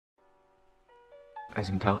As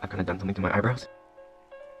you can tell, I've kind of done something to my eyebrows.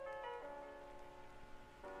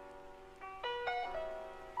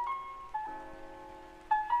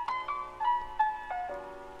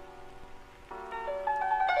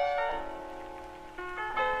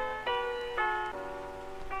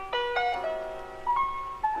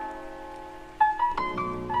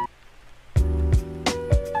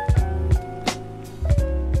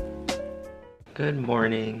 Good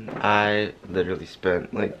morning. I literally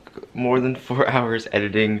spent like more than 4 hours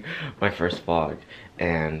editing my first vlog,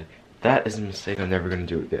 and that is a mistake I'm never gonna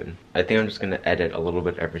do again. I think I'm just gonna edit a little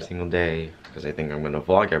bit every single day because I think I'm gonna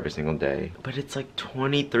vlog every single day. But it's like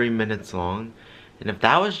 23 minutes long, and if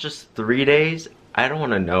that was just 3 days, I don't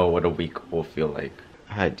want to know what a week will feel like.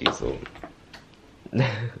 Hi, Diesel.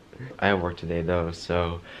 I have work today though,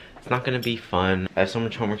 so it's not gonna be fun. I have so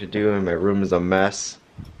much homework to do, and my room is a mess.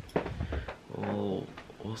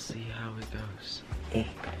 We'll see how it goes.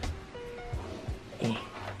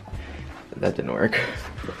 That didn't work.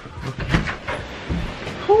 Okay.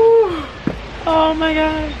 Oh my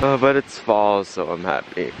god. But it's fall, so I'm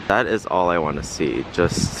happy. That is all I want to see.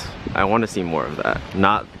 I want to see more of that,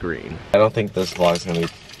 not green. I don't think this vlog's gonna be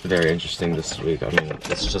very interesting this week. I mean,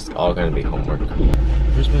 it's just all gonna be homework.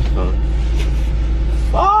 Where's my phone?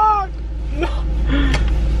 Fuck! No!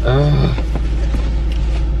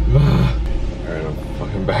 Alright, I'm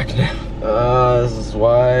fucking back now. This is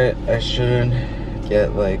why I shouldn't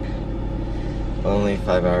get like only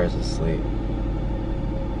 5 hours of sleep.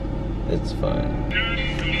 It's fine.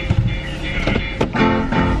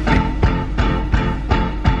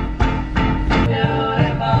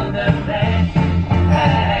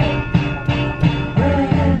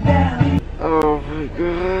 Oh my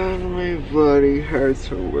god, my body hurts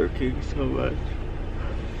from working so much.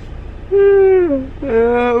 I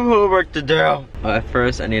have homework to do. At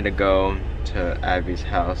first, I need to go to Abby's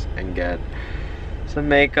house and get some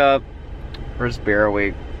makeup for Spirit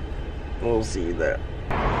Week. We'll see that.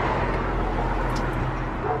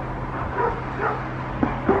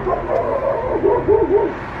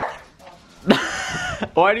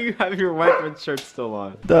 Why do you have your white red shirt still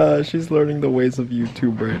on? Duh, she's learning the ways of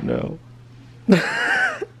YouTube right now.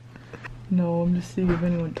 No, I'm just seeing if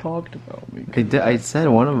anyone talked about me. I said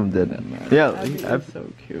one of them did. Yeah, that's so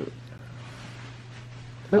cute.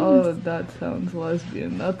 Oh, that sounds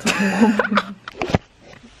lesbian. That's a woman.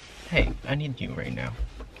 Hey, I need you right now.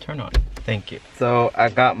 Turn on. Thank you. So I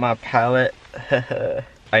got my palette.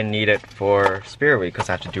 I need it for Spirit Week because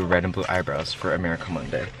I have to do red and blue eyebrows for America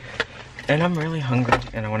Monday. And I'm really hungry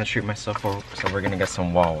and I want to treat myself, so we're gonna get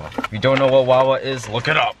some Wawa. If you don't know what Wawa is, look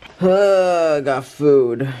it up. Got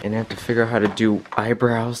food. And I have to figure out how to do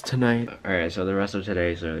eyebrows tonight. Alright, so the rest of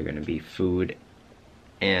today is really gonna be food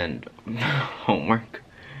and homework.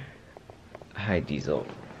 Hi, Diesel.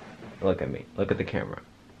 Look at me. Look at the camera.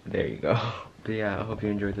 There you go. But yeah, I hope you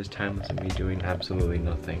enjoyed this time with me doing absolutely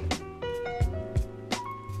nothing.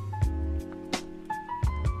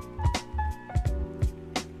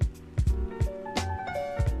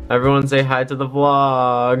 Everyone say hi to the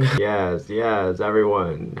vlog. Yes,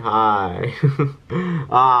 everyone. Hi.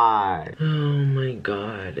 Hi. Oh my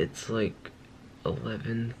god, it's like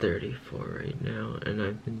 11:34 right now, and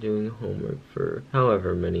I've been doing homework for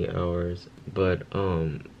however many hours. But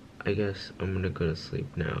I guess I'm gonna go to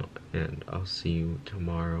sleep now, and I'll see you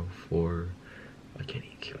tomorrow for... I can't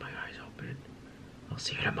even keep my eyes open. I'll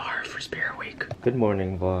see you tomorrow for Spirit Week. Good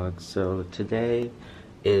morning, vlog. So today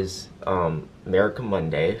is America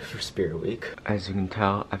Monday for Spirit Week. As you can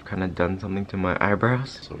tell, I've kind of done something to my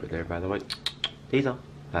eyebrows. It's over there, by the way. Diesel.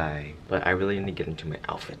 Bye. But I really need to get into my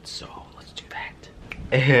outfit, so let's do that.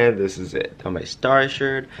 And this is it. On my star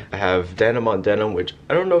shirt, I have denim on denim, which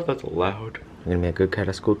I don't know if that's allowed. I'm gonna be a good cat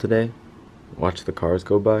at school today. Watch the cars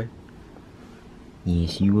go by.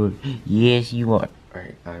 Yes, you are. Yes, you are.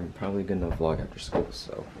 Alright, I'm probably gonna vlog after school,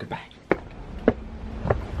 so goodbye.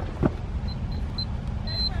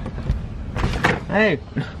 Hey!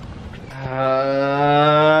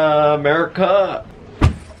 America!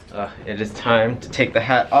 It is time to take the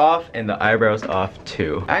hat off and the eyebrows off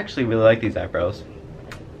too. I actually really like these eyebrows.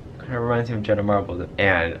 Kind of reminds me of Jenna Marbles.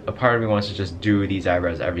 And a part of me wants to just do these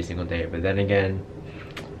eyebrows every single day, but then again,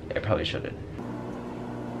 I probably shouldn't.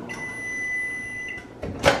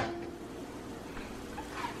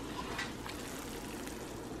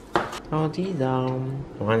 Oh, Diesel.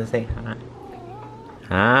 I want to say hi.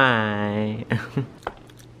 Hi.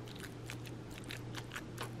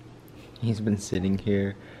 He's been sitting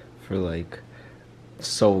here for like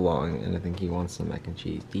so long, and I think he wants some mac and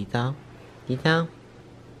cheese. Diesel? Diesel?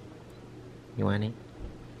 You want it?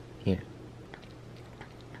 Here.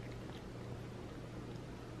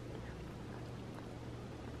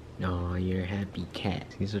 Oh, you're a happy cat.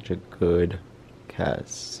 He's such a good cat.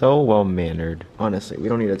 So well mannered. Honestly, we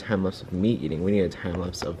don't need a time lapse of me eating. We need a time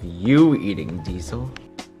lapse of you eating, Diesel.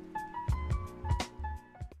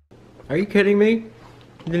 Are you kidding me? You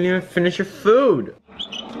didn't even finish your food.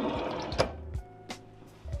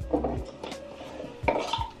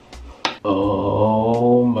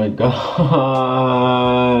 Oh my god.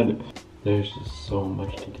 There's just so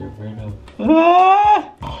much to get rid of.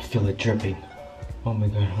 Ah! Oh, I feel it dripping. Oh my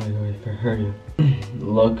god, if I hurt you.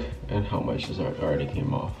 Look at how much this already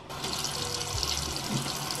came off.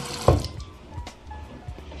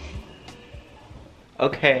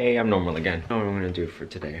 Okay, I'm normal again. I don't know what I'm gonna do for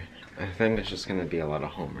today. I think it's just gonna be a lot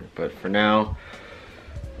of homework, but for now,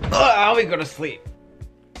 we go to sleep.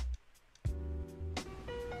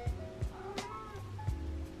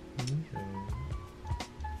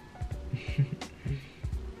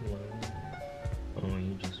 Oh,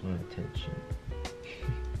 you just want attention.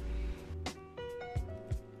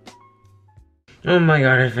 Oh my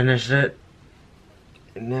god, I finished it.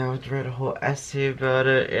 Now I have to write a whole essay about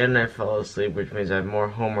it, and I fell asleep, which means I have more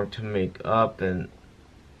homework to make up, and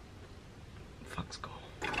fuck school.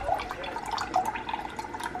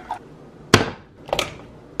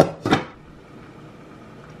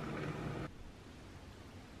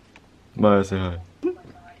 Maya, say hi.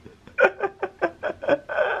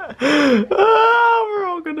 Ah, we're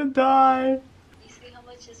all gonna die. You see how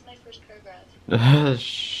much is my first paragraph?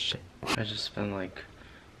 Shit. I just spent like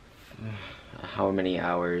how many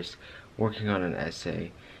hours working on an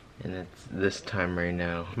essay, and it's this time right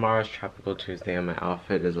now. Tomorrow's Tropical Tuesday and my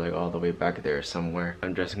outfit is like all the way back there somewhere.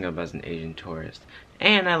 I'm dressing up as an Asian tourist.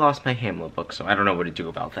 And I lost my Hamlet book, so I don't know what to do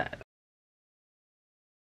about that.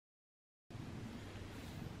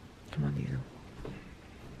 Come on, Diesel.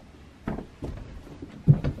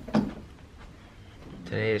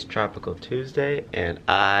 Today is Tropical Tuesday, and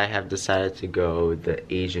I have decided to go the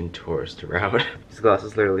Asian tourist route. These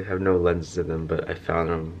glasses literally have no lenses in them, but I found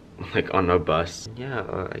them like on a bus.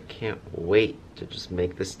 Yeah, I can't wait to just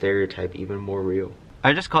make this stereotype even more real.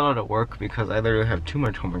 I just called out at work because I literally have too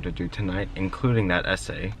much homework to do tonight, including that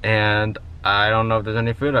essay. And I don't know if there's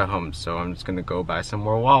any food at home, so I'm just gonna go buy some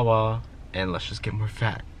more Wawa, and let's just get more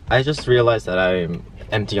fat. I just realized that I'm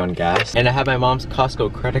empty on gas, and I have my mom's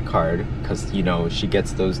Costco credit card because, you know, she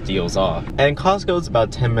gets those deals off. And Costco's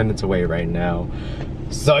about 10 minutes away right now,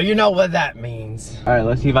 so you know what that means. Alright,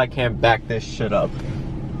 let's see if I can't back this shit up.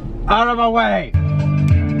 Out of my way!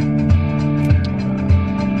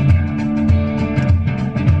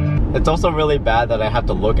 It's also really bad that I have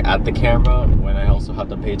to look at the camera when I also have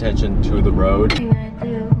to pay attention to the road.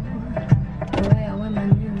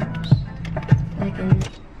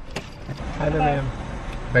 Hi there, ma'am.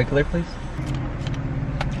 Regular, please.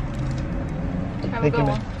 Thank you,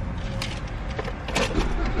 ma'am.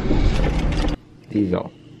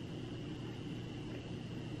 Diesel.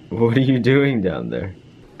 What are you doing down there?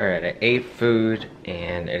 Alright, I ate food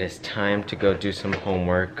and it is time to go do some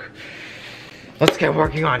homework. Let's get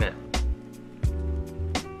working on it.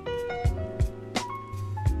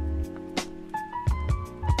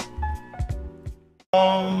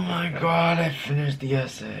 Oh my god, I finished the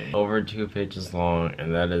essay. Over 2 pages long,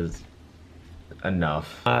 and that is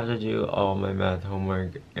enough. I have to do all my math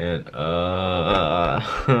homework, and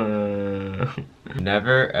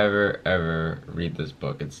never ever ever read this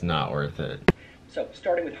book. It's not worth it. So,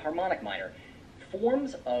 starting with harmonic minor,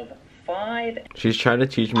 forms of 5. She's trying to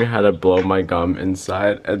teach me how to blow my gum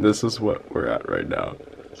inside, and this is what we're at right now.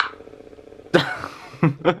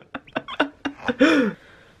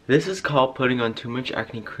 This is called putting on too much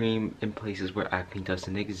acne cream in places where acne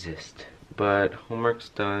doesn't exist. But homework's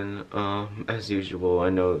done, as usual. I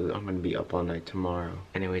know I'm gonna be up all night tomorrow.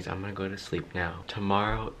 Anyways, I'm gonna go to sleep now.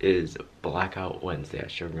 Tomorrow is Blackout Wednesday, I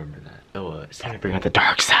should remember that. So it's time to bring out the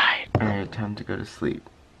dark side. Alright, time to go to sleep.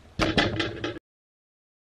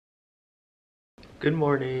 Good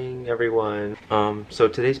morning, everyone. So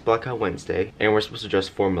today's Blackout Wednesday, and we're supposed to dress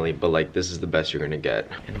formally, but like this is the best you're gonna get.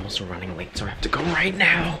 And I'm also running late, so I have to go right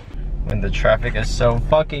now. When the traffic is so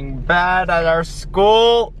fucking bad at our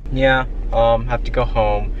school. Yeah, have to go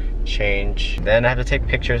home, change. Then I have to take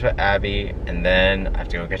pictures with Abby, and then I have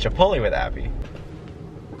to go get Chipotle with Abby.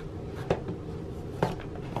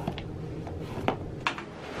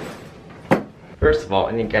 First of all,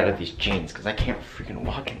 I need to get out of these jeans because I can't freaking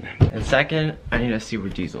walk in them. And second, I need to see where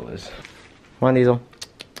Diesel is. Come on, Diesel.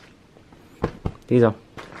 Diesel.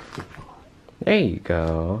 There you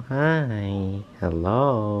go. Hi.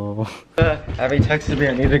 Hello. Abby texted me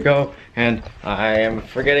I need to go, and I am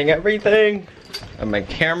forgetting everything. I have my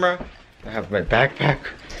camera. I have my backpack.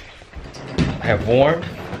 I have warm.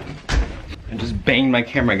 I just banged my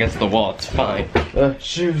camera against the wall. It's fine.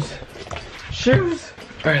 Shoes. Shoes.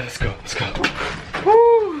 All right, let's go. Let's go.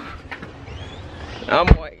 Woo. I'm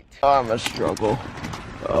white. Oh, I'm a struggle.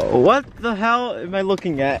 Oh, what the hell am I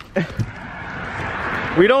looking at?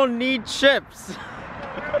 We don't need chips.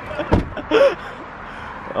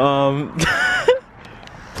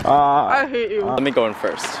 I hate you. Let me go in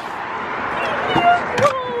first.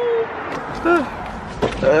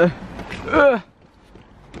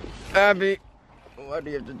 Abby, why do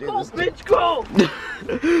you have to do this? Bitch, go!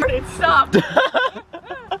 It stopped.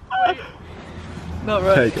 Not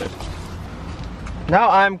right. Take it. Now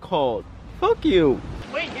I'm cold. Fuck you.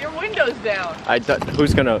 Wait, your window's down.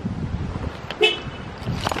 Who's gonna?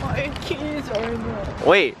 My keys are in there.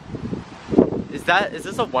 Wait. Is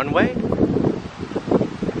this a one-way?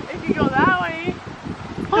 If you go that way,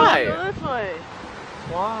 Why? go this way.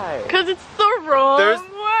 Why? Cause it's the wrong There's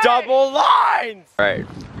way. double lines! Alright.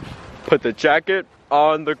 Put the jacket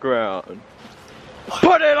on the ground.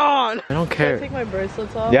 Put it on! I don't Can I care. take my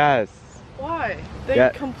bracelets off? Yes. Why? They Yeah.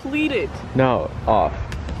 completed. No, off.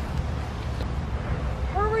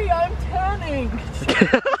 Hurry, I'm tanning.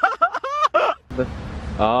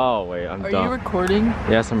 Oh, wait, I'm Are done. you recording?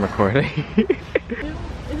 Yes, I'm recording.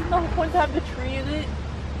 Isn't the whole point to have the tree in it?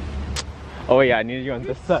 Oh, yeah, I need you on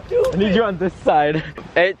this side. I need you on this side.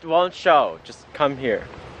 It won't show. Just come here.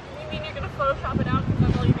 You mean you're gonna Photoshop it out because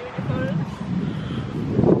that's all you do in your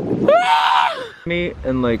photos? Me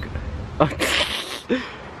and like,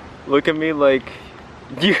 look at me like,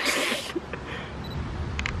 you.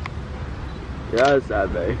 Yes,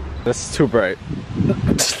 Abby. This is too bright.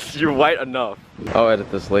 You're white enough. I'll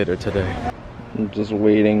edit this later today. I'm just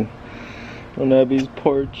waiting on Abby's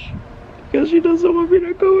porch because she doesn't want me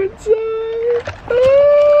to go inside.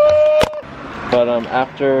 But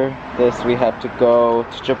after this we have to go to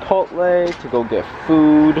Chipotle to go get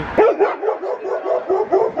food.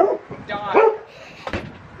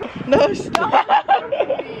 No, stop!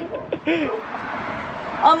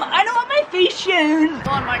 I don't want my face shoes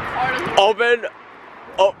on my car. Open.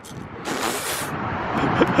 Oh.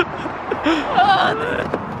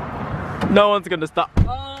 No one's gonna stop.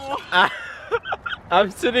 Oh.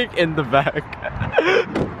 I'm sitting in the back.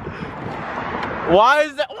 Why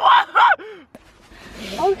is that?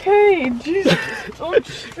 Okay, Jesus. Don't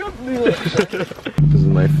shoot me like that. This is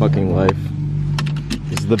my fucking life.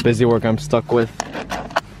 This is the busy work I'm stuck with.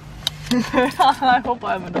 I hope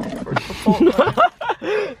I have enough for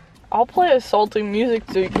Chipotle. I'll play assaulting music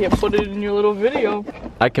so you can't put it in your little video.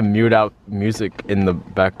 I can mute out music in the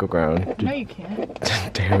background. No, you can't.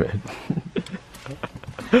 Damn it.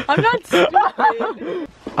 I'm not stupid.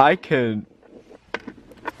 I can.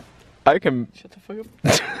 Shut the fuck up.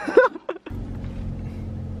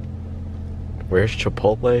 Where's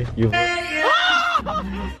Chipotle? You.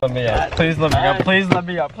 Let me out. Please let me out. Please let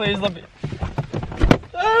me out. Please let me.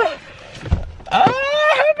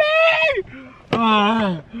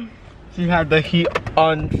 She had the heat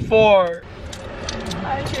on 4.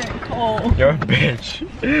 I can't call. You're a bitch.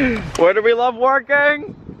 Where do we love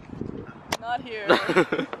working? Not here.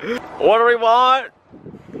 What do we want?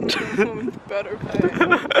 Better pay.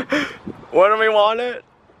 What do we want it?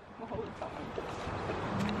 All the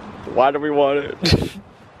time. Why do we want it?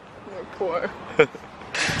 We're poor.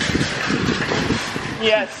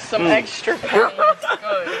 Yes, some extra pennies.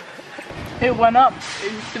 Good. It went up.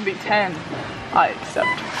 It used to be 10. I accept.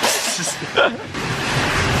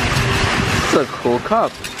 It's a cool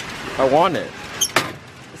cup. I want it.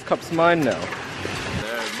 This cup's mine now.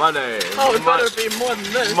 Money. Oh, it better be more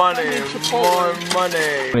than this. Money. More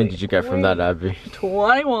money. How many did you get from that, Abby?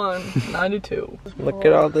 21.92. Look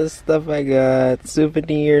at all this stuff I got.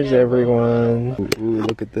 Souvenirs, everyone. Ooh,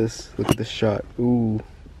 look at this. Look at this shot. Ooh.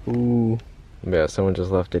 Ooh. Yeah, someone just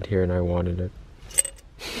left it here and I wanted it.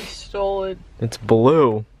 You stole it. It's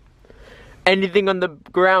blue. Anything on the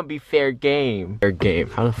ground be fair game. Fair game.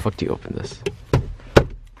 How the fuck do you open this?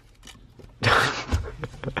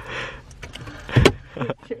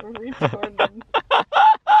 You're retarded.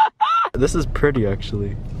 This is pretty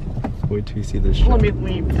actually. Wait till you see this shit. Let me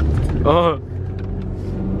leave. Oh.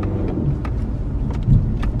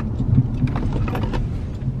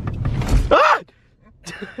 Ah!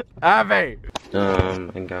 Abby! Oh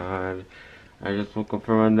my god. I just woke up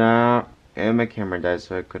from a nap and my camera died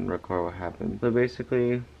so I couldn't record what happened. So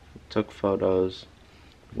basically, took photos,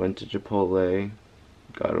 went to Chipotle,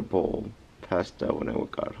 got a bowl, passed out when I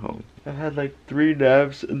got home. I had like 3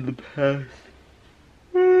 naps in the past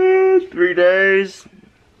 3 days.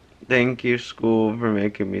 Thank you, school, for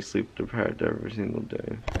making me sleep deprived every single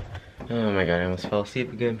day. Oh my god, I almost fell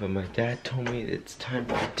asleep again, but my dad told me it's time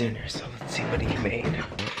for dinner, so let's see what he made.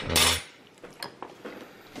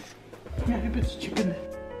 Yeah, it's chicken.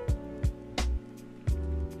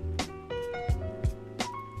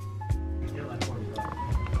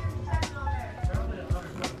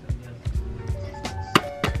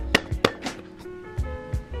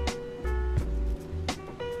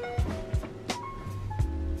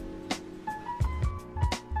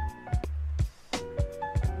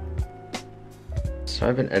 So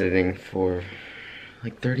I've been editing for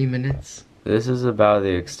like 30 minutes. This is about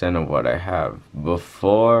the extent of what I have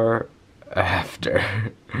before, after.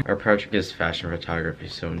 Our project is fashion photography,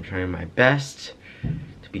 so I'm trying my best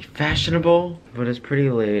to be fashionable, but it's pretty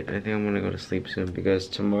late. I think I'm gonna go to sleep soon because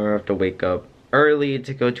tomorrow I have to wake up early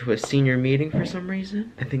to go to a senior meeting for some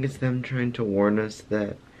reason. I think it's them trying to warn us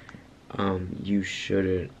that you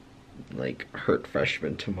shouldn't like hurt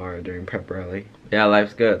freshmen tomorrow during prep rally. Yeah,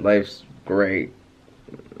 life's good, life's great.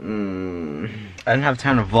 I didn't have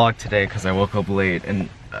time to vlog today because I woke up late and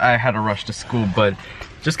I had to rush to school, but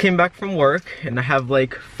just came back from work and I have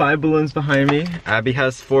like 5 balloons behind me. Abby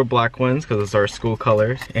has 4 black ones because it's our school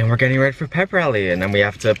colors, and we're getting ready for pep rally, and then we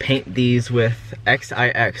have to paint these with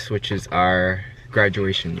XIX, which is our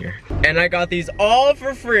graduation year. And I got these all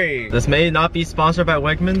for free. This may not be sponsored by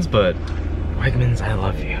Wegmans, but Wegmans, I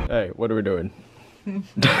love you. Hey, what are we doing?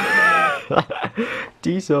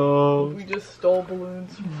 Diesel. We just stole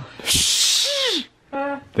balloons. Shh.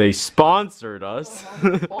 They sponsored us.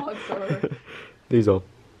 Sponsor. Diesel,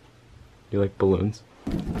 you like balloons?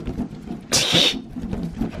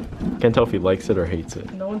 Can't tell if he likes it or hates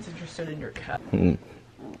it. No one's interested in your cat.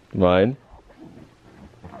 Mine?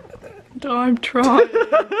 I'm trying.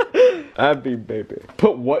 Abby, baby.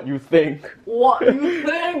 But what you think? What you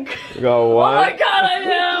think? We got one. Oh my god, I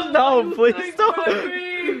am! No, please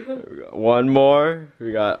don't. We got one more.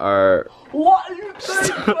 We got our. What you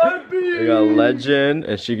think, baby? We got Legend,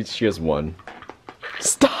 and she has 1.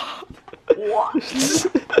 Stop. What?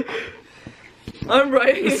 I'm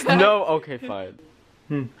right. No, okay, fine.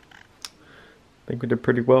 Think we did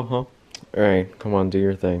pretty well, huh? Alright, come on, do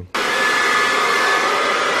your thing.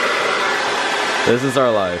 This is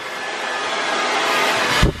our life.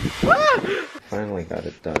 Finally got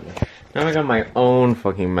it done. Now I got my own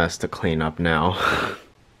fucking mess to clean up now.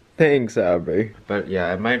 Thanks, Abby. But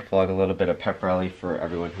yeah, I might vlog a little bit of pep rally for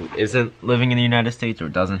everyone who isn't living in the United States or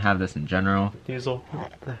doesn't have this in general. Diesel,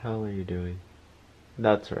 what the hell are you doing?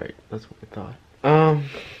 That's right, that's what I thought.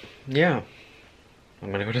 Yeah.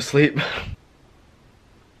 I'm gonna go to sleep.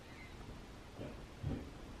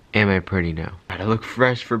 Am I pretty now? Gotta look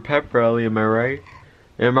fresh for pep rally, am I right?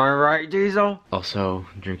 Am I right, Diesel? Also,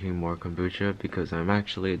 drinking more kombucha because I'm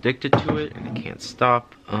actually addicted to it and I can't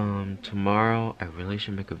stop. Tomorrow I really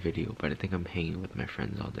should make a video, but I think I'm hanging with my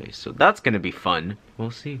friends all day, so that's gonna be fun.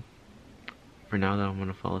 We'll see. For now though, I'm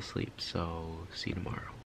gonna fall asleep, so see you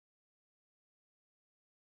tomorrow.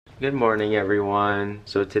 Good morning, everyone.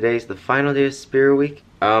 So today's the final day of Spirit Week.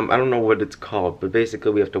 I don't know what it's called, but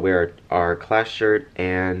basically we have to wear our class shirt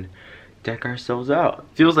and deck ourselves out.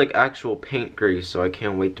 Feels like actual paint grease, so I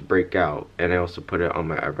can't wait to break out. And I also put it on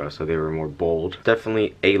my eyebrows so they were more bold.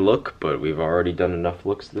 Definitely a look, but we've already done enough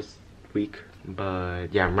looks this week.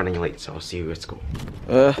 But yeah, I'm running late, so I'll see you at school.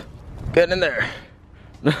 Get in there.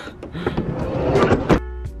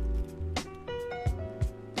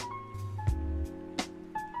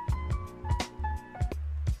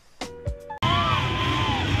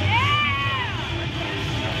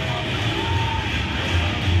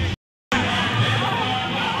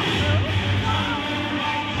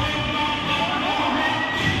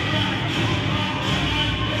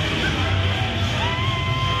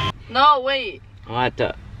 No, wait. What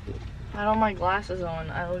the? I don't have my glasses on.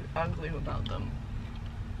 I look ugly without them.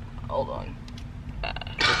 Hold on.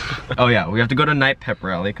 Oh yeah, we have to go to night pep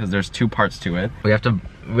rally because there's 2 parts to it. We have to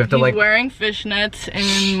He's like. wearing fishnets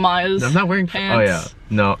and Maya's I'm not wearing pants. Oh yeah.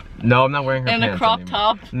 No, I'm not wearing her and pants a crop anymore.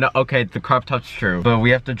 top. No, okay, the crop top's true, but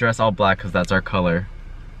we have to dress all black because that's our color.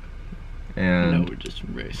 And No, we're just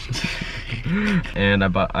racist. and I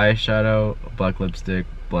bought eyeshadow, black lipstick,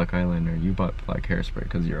 black eyeliner. You bought black hairspray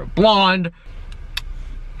because you're a blonde.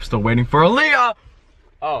 Still waiting for Aaliyah.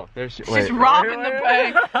 Oh, there she. Wait, She's robbing the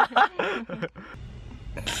bank.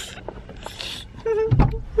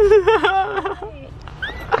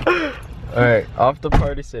 Alright, off to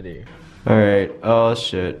Party City. Alright, oh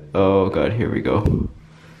shit. Oh god, here we go.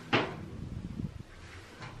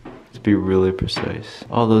 Let's be really precise.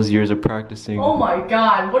 All those years of practicing. Oh my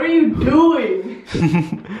god, what are you doing?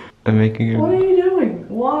 I'm making What are you doing?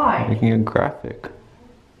 Why? making a graphic.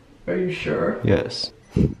 Are you sure? Yes.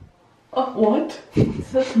 What?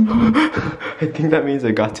 What's this mean? I think that means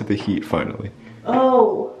I got to the heat finally.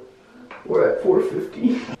 Oh, we're at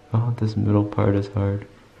 450. Oh, this middle part is hard.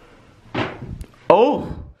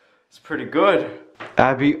 Oh, it's pretty good.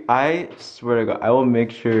 Abby, I swear to God, I will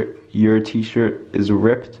make sure your t-shirt is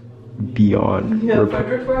ripped beyond. Yeah,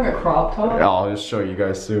 Frederick's wearing a crop top. I'll just show you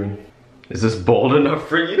guys soon. Is this bold enough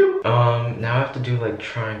for you? Now I have to do like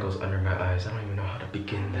triangles under my eyes. I don't even know how to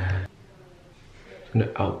begin that. I'm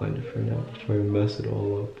gonna outline it for now, try to mess it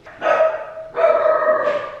all up.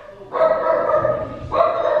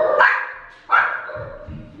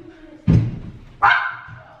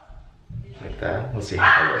 Like that. Let's see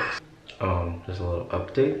how it works. There's a little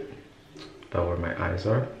update about where my eyes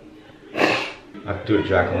are. I have to do a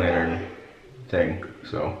jack-o'-lantern thing,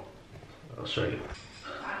 so I'll show you.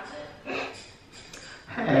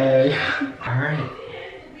 Hey. Alright.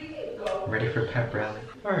 Ready for pep rally.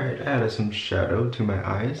 Alright, I added some shadow to my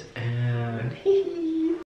eyes and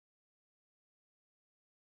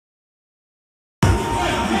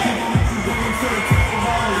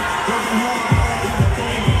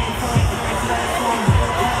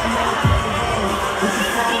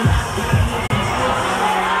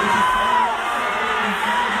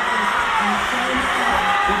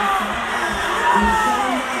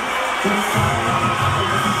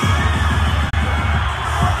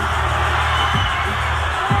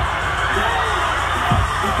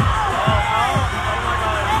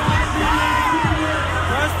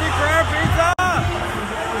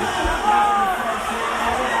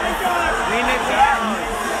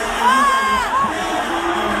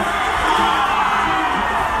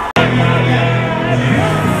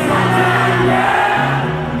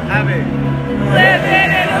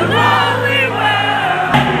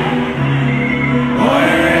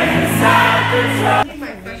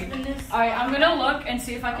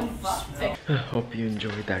I hope you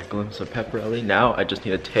enjoyed that glimpse of pep rally. Now I just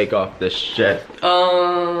need to take off this shit.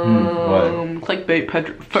 What? Clickbait.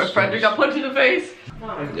 Frederic got punched in the face.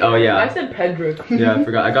 Oh yeah. I said Frederic. Yeah, I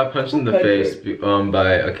forgot. I got punched in the face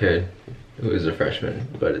by a kid who is a freshman,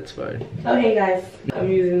 but it's fine. Oh hey guys, I'm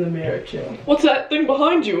using the mirror too. What's that thing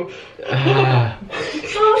behind you?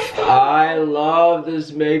 I love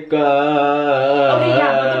this makeup. Okay,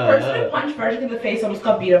 yeah, but the person who punched Frederic in the face almost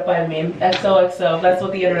got beat up by a meme. XOXO. That's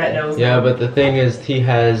what the internet knows. Yeah, but the thing is,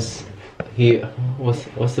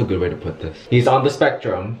 what's the good way to put this? He's on the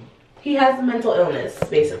spectrum. He has a mental illness,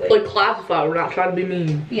 basically. Like classified. We're not trying to be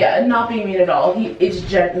mean. Yeah, not being mean at all. He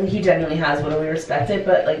genuinely has one, and we respect it.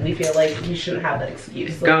 But like, we feel like he shouldn't have that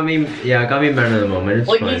excuse. Like, got me man in the moment. It's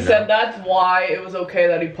like fine he said, now. that's why it was okay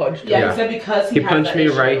that he punched. yeah, Yeah. he said because He had punched that me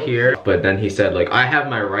issue. right here, but then he said like, I have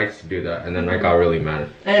my rights to do that, and then I got really mad.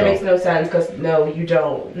 And it makes no sense because no, you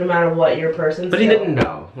don't. No matter what your person. But he didn't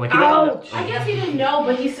know. Like he Ouch! I guess he didn't know,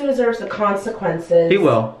 but he still deserves the consequences. He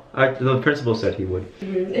will. The principal said he would.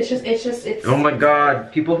 It's just. Oh my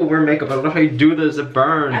god, people who wear makeup, I don't know how you do this, it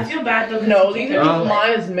burns. I feel bad though. 'cause No, he these can't- are just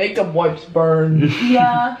Maya's makeup wipes burn.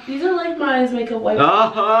 Yeah, these are like Maya's makeup wipes.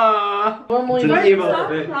 Normally, It's an Why emo stop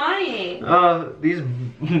fit. crying? These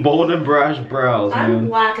bold and brash brows, I'm man.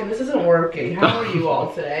 black and this isn't working. How are you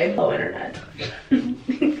all today? Oh, internet.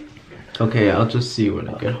 Okay, I'll just see you when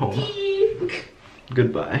I get home.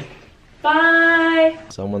 Goodbye. Bye.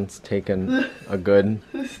 Someone's taken a good.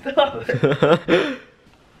 stop.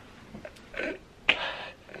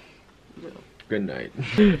 Good night.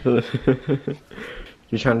 You're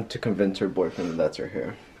trying to convince her boyfriend that that's her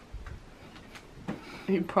hair.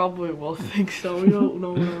 He probably will think so. We don't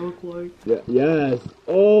know what I look like. Yeah. Yes.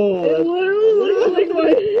 Oh. It literally looks like my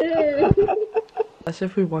hair. As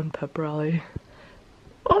if we won pep rally.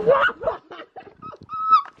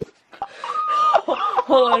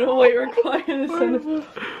 Hold on, wait, we're quiet in a second.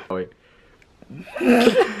 Wait.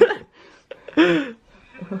 I'm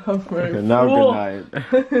very Okay, now cool. good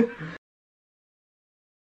night.